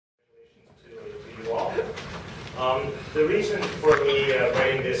The reason for me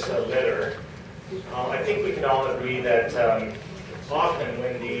writing this letter, I think we can all agree that often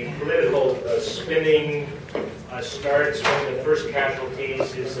when the political spinning starts, one of the first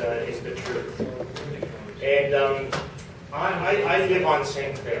casualties is the truth. And I live on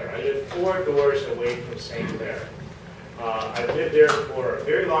St. Clair. I live 4 doors away from St. Clair. I've lived there for a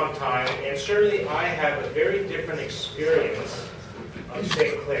very long time, and certainly I have a very different experience of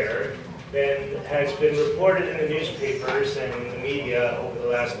St. Clair than has been reported in the newspapers and in the media over the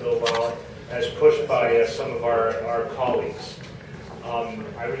last little while, as pushed by some of our colleagues.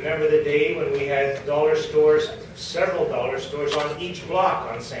 I remember the day when we had dollar stores, several dollar stores on each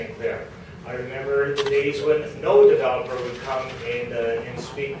block on St. Clair. I remember the days when no developer would come and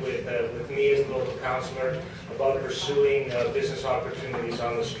speak with me as the local councillor about pursuing business opportunities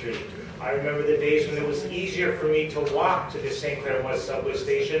on the street. I remember the days when it was easier for me to walk to the St. Clair West subway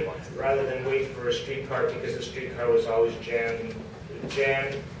station rather than wait for a streetcar, because the streetcar was always jammed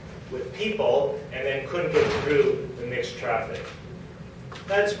with people and then couldn't get through the mixed traffic.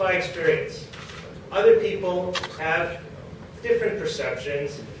 That's my experience. Other people have different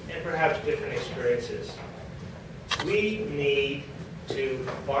perceptions and perhaps different experiences. We need to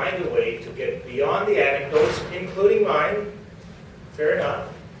find a way to get beyond the anecdotes, including mine, fair enough,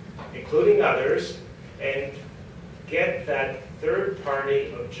 including others, and get that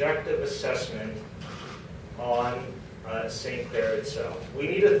third-party objective assessment on St. Clair itself. We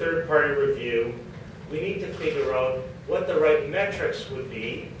need a third-party review. We need to figure out what the right metrics would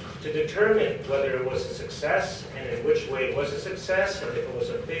be to determine whether it was a success, and in which way it was a success, and if it was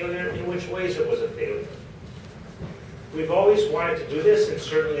a failure, in which ways it was a failure. We've always wanted to do this, and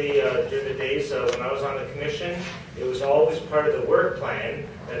certainly during the days when I was on the commission, it was always part of the work plan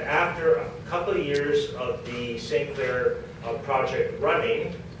that after a couple of years of the St. Clair project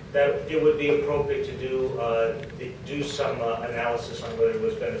running, that it would be appropriate to do some analysis on whether it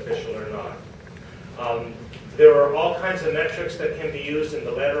was beneficial or not. There are all kinds of metrics that can be used in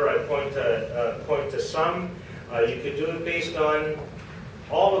the letter. I point to some. You could do it based on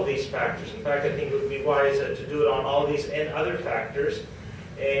all of these factors. In fact, I think it would be wise to do it on all these and other factors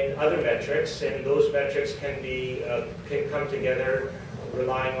and other metrics, and those metrics can come together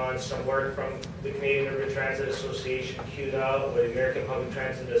relying on some work from the Canadian Urban Transit Association, CUDA, or the American Public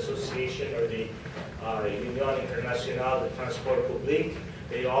Transit Association, or the Union Internationale de Transport Public.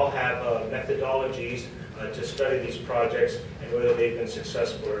 They all have methodologies to study these projects and whether they've been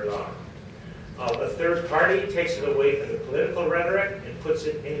successful or not. A third party takes it away from the political rhetoric and puts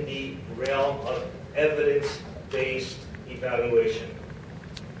it in the realm of evidence-based evaluation.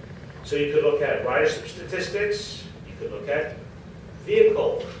 So you could look at ridership statistics, you could look at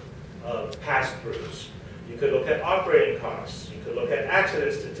vehicle pass-throughs, you could look at operating costs, you could look at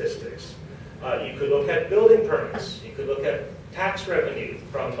accident statistics, you could look at building permits, you could look at tax revenue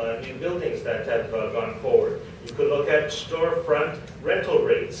from new buildings that have gone forward. You could look at storefront rental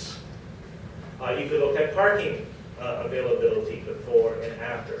rates. You could look at parking availability before and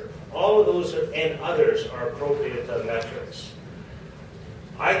after. All of those and others are appropriate metrics.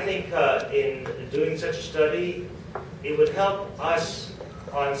 I think in doing such a study, it would help us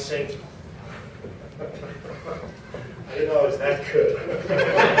on St. I didn't know I was that good.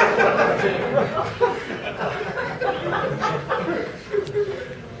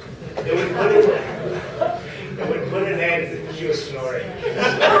 It would put an end to you snoring.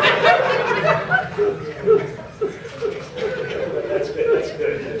 That's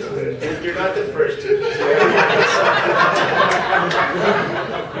good. You're not the first. You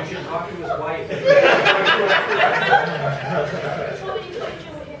should talk to his wife.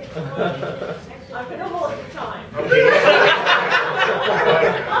 I'm going to hold your time.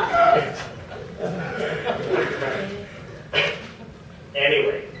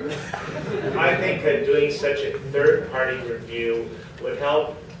 Anyway, I think that doing such a third-party review would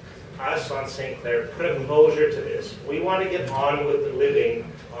help us on St. Clair put a closure to this. We want to get on with the living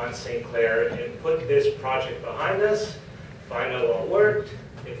on St. Clair and put this project behind us, find out what worked.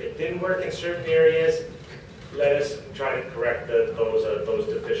 If it didn't work in certain areas, let us try to correct those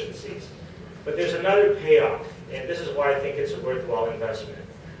deficiencies. But there's another payoff, and this is why I think it's a worthwhile investment.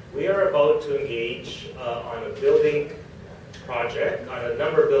 We are about to engage on a building project, on a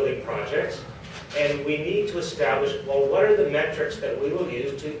number of building projects, and we need to establish, well, what are the metrics that we will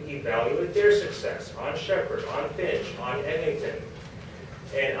use to evaluate their success on Shepherd, on Finch, on Eglinton.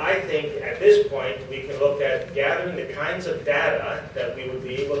 And I think at this point we can look at gathering the kinds of data that we would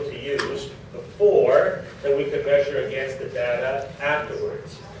be able to use before that we could measure against the data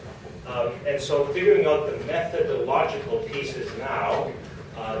afterwards. And so figuring out the methodological pieces now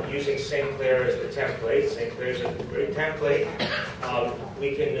using St. Clair as the template. St. Clair is a great template.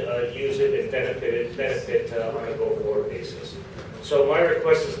 We can use it and benefit on a go-forward basis. So my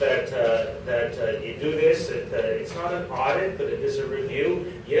request is that you do this. It's not an audit, but it is a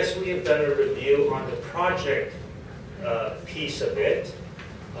review. Yes, we have done a review on the project piece of it.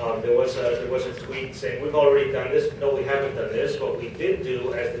 There was a tweet saying, we've already done this. No, we haven't done this. What we did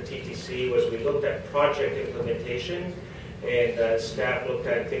do as the TTC was we looked at project implementation, and staff looked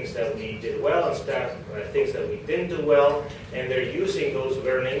at things that we did well and staff things that we didn't do well, and they're using those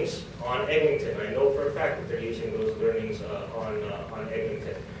learnings on Eglinton. I know for a fact that they're using those learnings on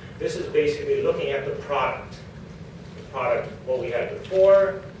Eglinton. This is basically looking at the product, what we had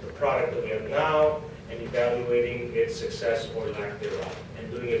before, the product that we have now, and evaluating its success or lack thereof. And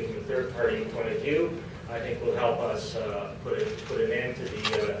doing it from a third-party point of view, I think will help us put an end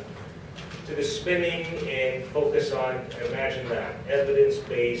to the spinning and focus on, imagine that,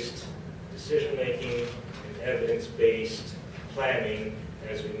 evidence-based decision-making and evidence-based planning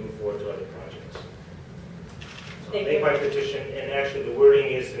as we move forward to other projects. So I'll make my petition, and actually the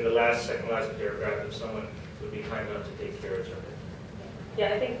wording is in the second last paragraph, if someone would be kind enough to take care of it.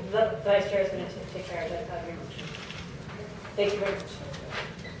 Yeah, I think the Vice Chair is going to take care of it. Thank you very much.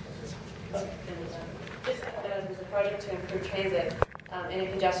 There's a project to improve transit in a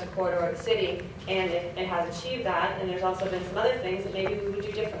congested corridor of the city, and it has achieved that, and there's also been some other things that maybe we would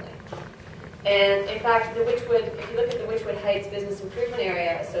do differently. And in fact, if you look at the Wychwood Heights Business Improvement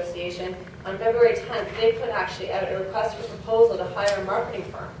Area Association, on February 10th, they put actually out a request for proposal to hire a marketing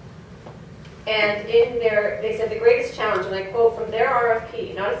firm. And in there, they said the greatest challenge, and I quote from their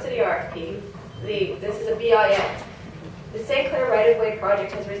RFP, not a city RFP, this is a BIA. The St. Clair right-of-way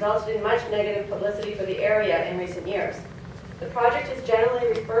project has resulted in much negative publicity for the area in recent years. The project is generally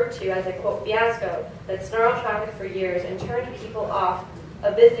referred to as a, quote, fiasco that snarled traffic for years and turned people off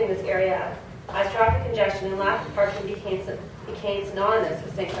of visiting this area as traffic congestion and lack of parking became synonymous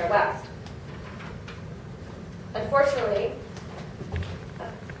with St. Clair West. Unfortunately,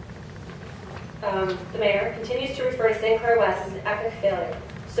 the mayor continues to refer to St. Clair West as an epic failure.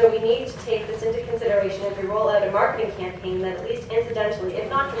 So we need to take this into consideration as we roll out a marketing campaign that at least incidentally, if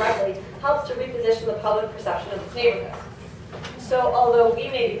not directly, helps to reposition the public perception of its neighborhood. So although we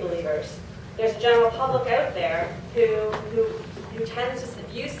may be believers, there's a general public out there who tends to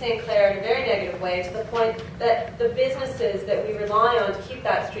view St. Clair in a very negative way, to the point that the businesses that we rely on to keep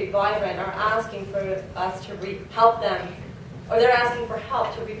that street vibrant are asking for us to help them, or they're asking for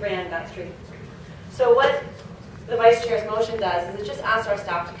help to rebrand that street. So what the Vice Chair's motion does is it just asks our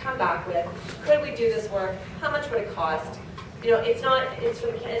staff to come back with, could we do this work? How much would it cost? You know, it's not just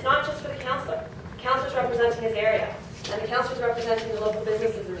for the councillor. The councillor's representing his area, and the councillor's representing the local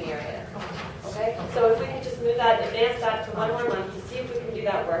businesses in the area. Okay? So if we could just move that, advance that to 1 more month to see if we can do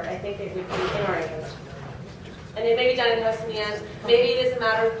that work, I think it would be in our interest. And it may be done in-house in the end. Maybe it is a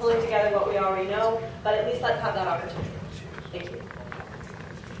matter of pulling together what we already know, but at least let's have that opportunity. Thank you.